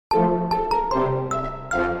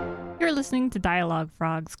listening to Dialogue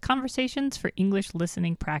Frogs, conversations for English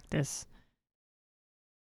listening practice.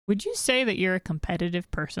 Would you say that you're a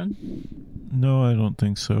competitive person? No, I don't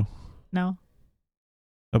think so. No?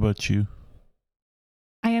 How about you?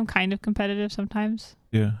 I am kind of competitive sometimes.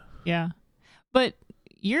 Yeah. Yeah. But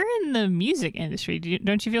you're in the music industry.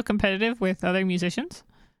 Don't you feel competitive with other musicians?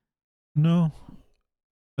 No.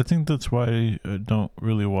 I think that's why I don't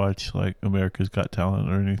really watch like America's Got Talent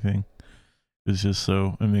or anything. It's just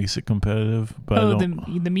so it makes it competitive. But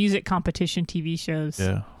the music competition TV shows.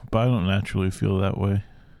 Yeah, but I don't naturally feel that way.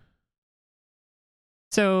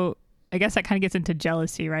 So I guess that kind of gets into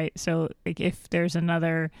jealousy, right? So like if there's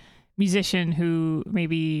another musician who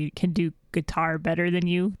maybe can do guitar better than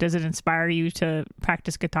you, does it inspire you to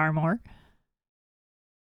practice guitar more?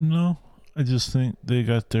 No, I just think they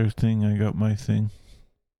got their thing, I got my thing.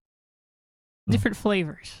 Different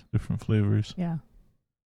flavors. Different flavors. Yeah.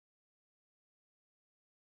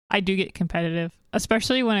 I do get competitive,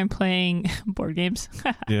 especially when I'm playing board games.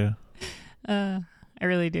 Yeah. I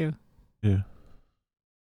really do. Yeah.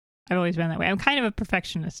 I've always been that way. I'm kind of a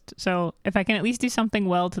perfectionist. So if I can at least do something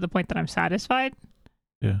well to the point that I'm satisfied,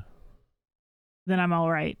 yeah, then I'm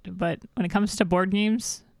all right. But when it comes to board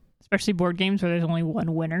games, especially board games where there's only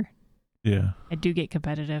one winner, yeah, I do get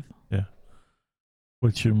competitive. Yeah.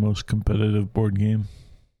 What's your most competitive board game?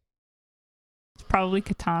 It's probably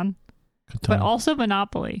Catan. But also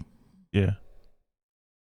Monopoly. Yeah.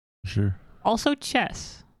 Sure. Also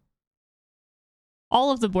chess.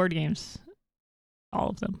 All of the board games. All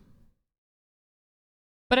of them.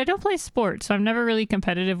 But I don't play sports, so I'm never really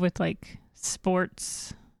competitive with like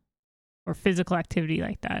sports or physical activity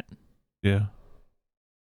like that. Yeah.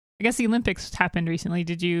 I guess the Olympics happened recently.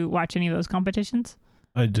 Did you watch any of those competitions?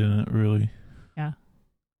 I didn't really. Yeah.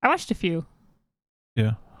 I watched a few.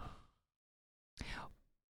 Yeah.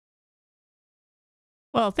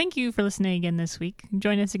 Well, thank you for listening again this week.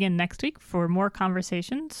 Join us again next week for more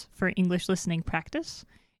conversations for English listening practice.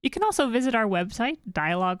 You can also visit our website,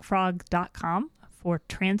 dialoguefrog.com, for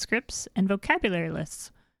transcripts and vocabulary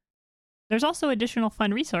lists. There's also additional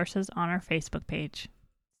fun resources on our Facebook page.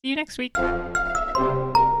 See you next week.